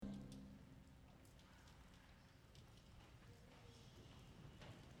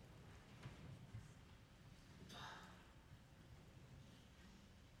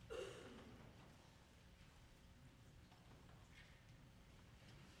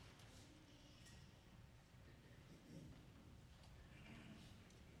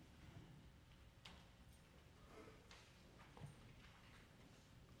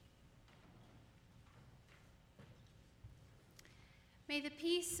May the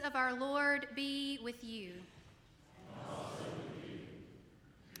peace of our Lord be with you. And also with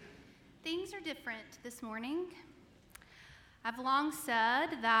you. Things are different this morning. I've long said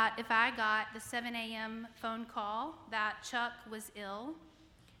that if I got the 7 a.m. phone call that Chuck was ill,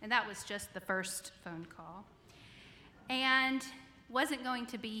 and that was just the first phone call, and wasn't going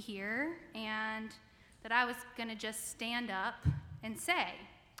to be here, and that I was going to just stand up and say,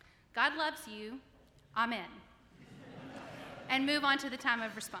 God loves you, amen, and move on to the time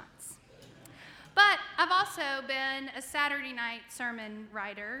of response. But I've also been a Saturday night sermon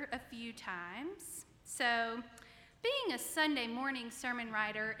writer a few times, so being a Sunday morning sermon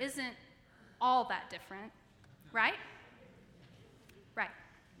writer isn't all that different, right? Right.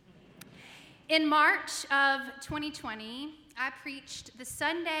 In March of 2020, I preached the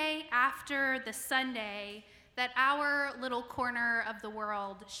Sunday after the Sunday that our little corner of the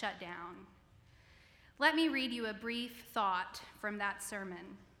world shut down. Let me read you a brief thought from that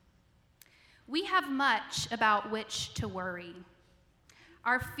sermon. We have much about which to worry.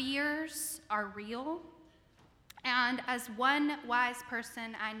 Our fears are real, and as one wise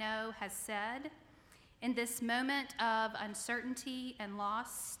person I know has said, in this moment of uncertainty and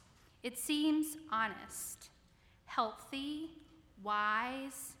loss, it seems honest, healthy,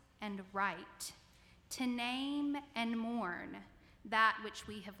 wise, and right to name and mourn that which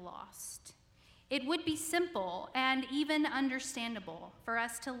we have lost. It would be simple and even understandable for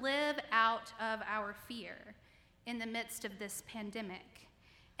us to live out of our fear in the midst of this pandemic.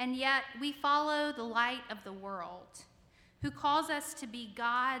 And yet we follow the light of the world, who calls us to be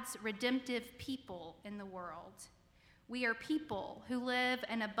God's redemptive people in the world. We are people who live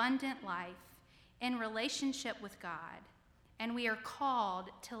an abundant life in relationship with God, and we are called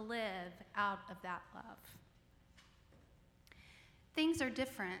to live out of that love. Things are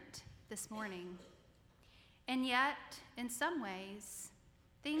different this morning, and yet, in some ways,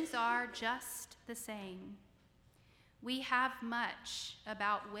 things are just the same. We have much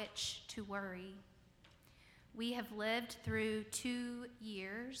about which to worry. We have lived through 2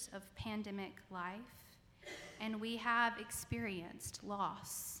 years of pandemic life, and we have experienced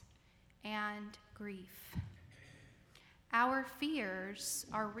loss and grief. Our fears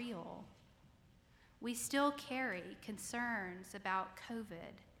are real. We still carry concerns about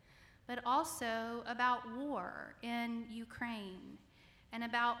COVID, but also about war in Ukraine and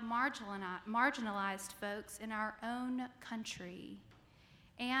about marginalized folks in our own country.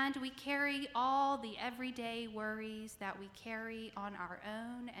 And we carry all the everyday worries that we carry on our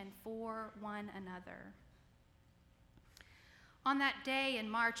own and for one another. On that day in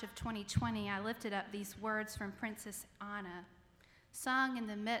March of 2020, I lifted up these words from Princess Anna, sung in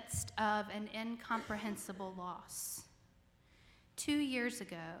the midst of an incomprehensible loss. 2 years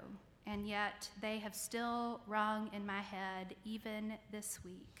ago, and yet they have still rung in my head even this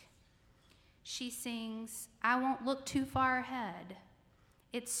week. She sings, I won't look too far ahead.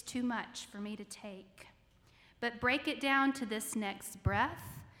 It's too much for me to take. But break it down to this next breath,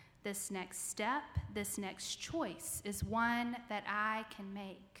 this next step, this next choice is one that I can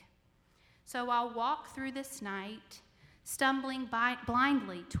make. So I'll walk through this night, stumbling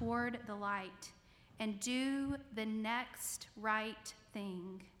blindly toward the light, and do the next right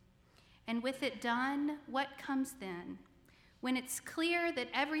thing. And with it done, what comes then? When it's clear that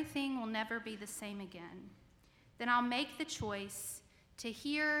everything will never be the same again, then I'll make the choice to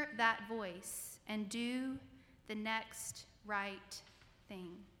hear that voice and do the next right thing.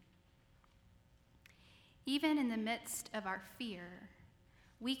 Even in the midst of our fear,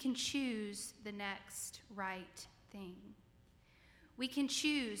 we can choose the next right thing. We can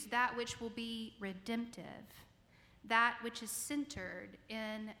choose that which will be redemptive, that which is centered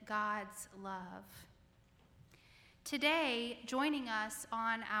in God's love. Today, joining us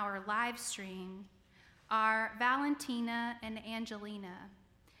on our live stream are Valentina and Angelina,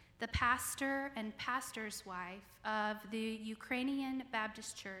 the pastor and pastor's wife of the Ukrainian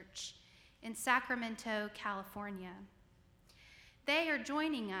Baptist Church in Sacramento, California. They are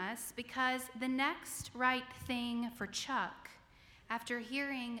joining us because the next right thing for Chuck, after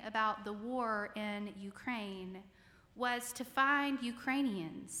hearing about the war in Ukraine, was to find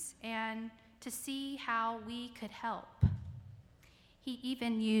Ukrainians and to see how we could help. He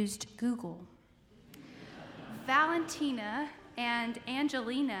even used Google. Valentina and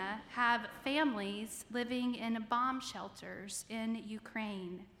Angelina have families living in bomb shelters in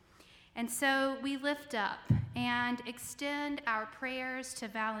Ukraine. And so we lift up and extend our prayers to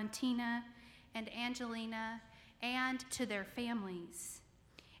Valentina and Angelina and to their families,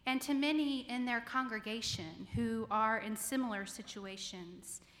 and to many in their congregation who are in similar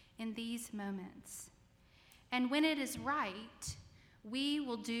situations in these moments. And when it is right, we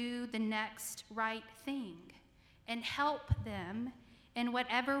will do the next right thing and help them in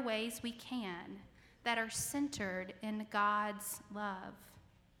whatever ways we can that are centered in God's love.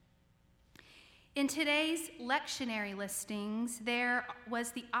 In today's lectionary listings, there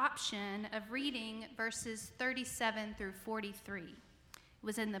was the option of reading verses 37 through 43. It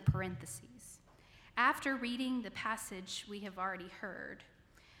was in the parentheses. After reading the passage we have already heard,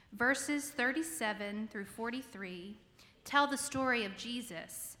 verses 37 through 43 tell the story of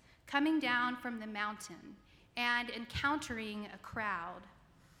Jesus coming down from the mountain and encountering a crowd.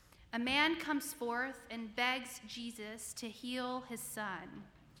 A man comes forth and begs Jesus to heal his son,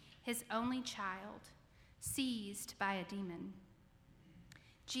 his only child, seized by a demon.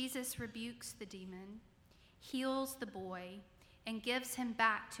 Jesus rebukes the demon, heals the boy, and gives him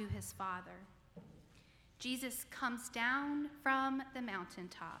back to his father. Jesus comes down from the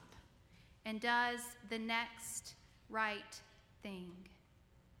mountaintop and does the next right thing.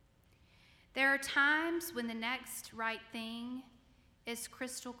 There are times when the next right thing is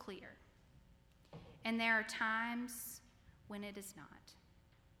crystal clear, and there are times when it is not.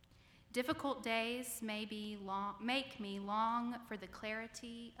 Difficult days make me long for the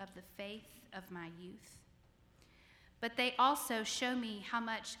clarity of the faith of my youth, but they also show me how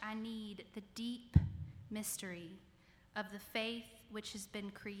much I need the deep mystery of the faith which has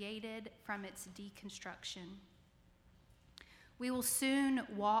been created from its deconstruction. We will soon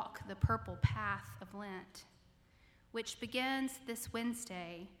walk the purple path of Lent, which begins this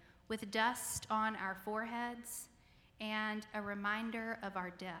Wednesday with dust on our foreheads and a reminder of our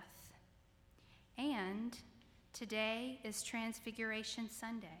death. And today is Transfiguration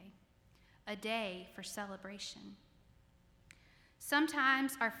Sunday, a day for celebration.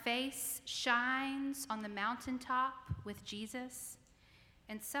 Sometimes our face shines on the mountaintop with Jesus,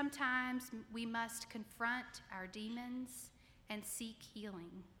 and sometimes we must confront our demons and seek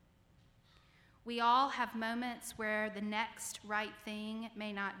healing. We all have moments where the next right thing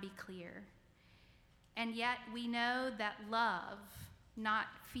may not be clear, and yet we know that love, not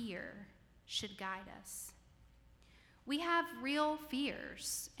fear, should guide us. We have real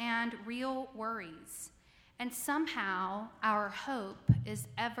fears and real worries, and somehow our hope is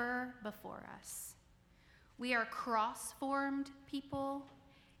ever before us. We are cross-formed people,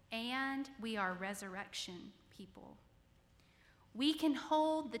 and we are resurrection people. We can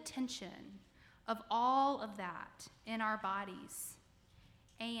hold the tension of all of that in our bodies,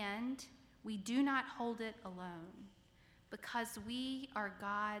 and we do not hold it alone because we are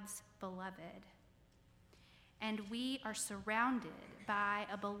God's beloved, and we are surrounded by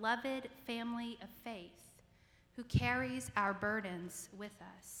a beloved family of faith who carries our burdens with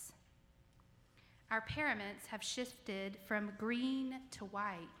us. Our paraments have shifted from green to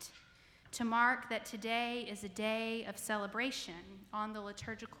white to mark that today is a day of celebration on the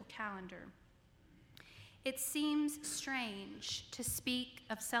liturgical calendar. It seems strange to speak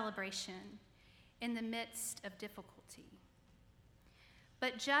of celebration in the midst of difficulty.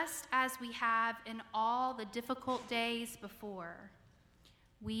 But just as we have in all the difficult days before,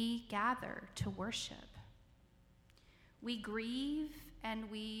 we gather to worship. We grieve and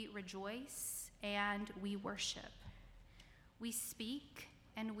we rejoice and we worship. We speak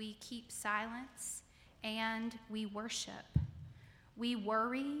and we keep silence and we worship. We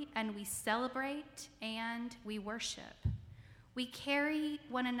worry and we celebrate and we worship. We carry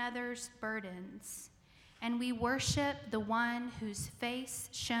one another's burdens and we worship the one whose face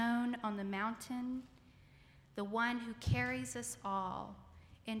shone on the mountain, the one who carries us all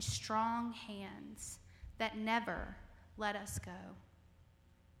in strong hands that never let us go.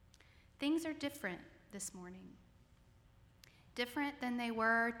 Things are different this morning. Different than they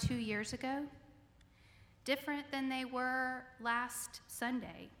were 2 years ago. Different than they were last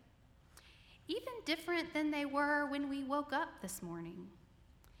Sunday. Even different than they were when we woke up this morning.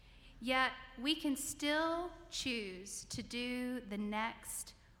 Yet we can still choose to do the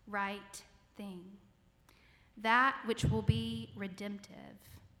next right thing. That which will be redemptive.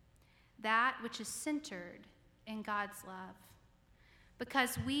 That which is centered in God's love.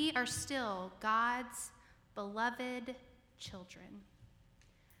 Because we are still God's beloved children.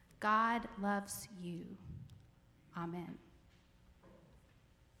 God loves you. Amen.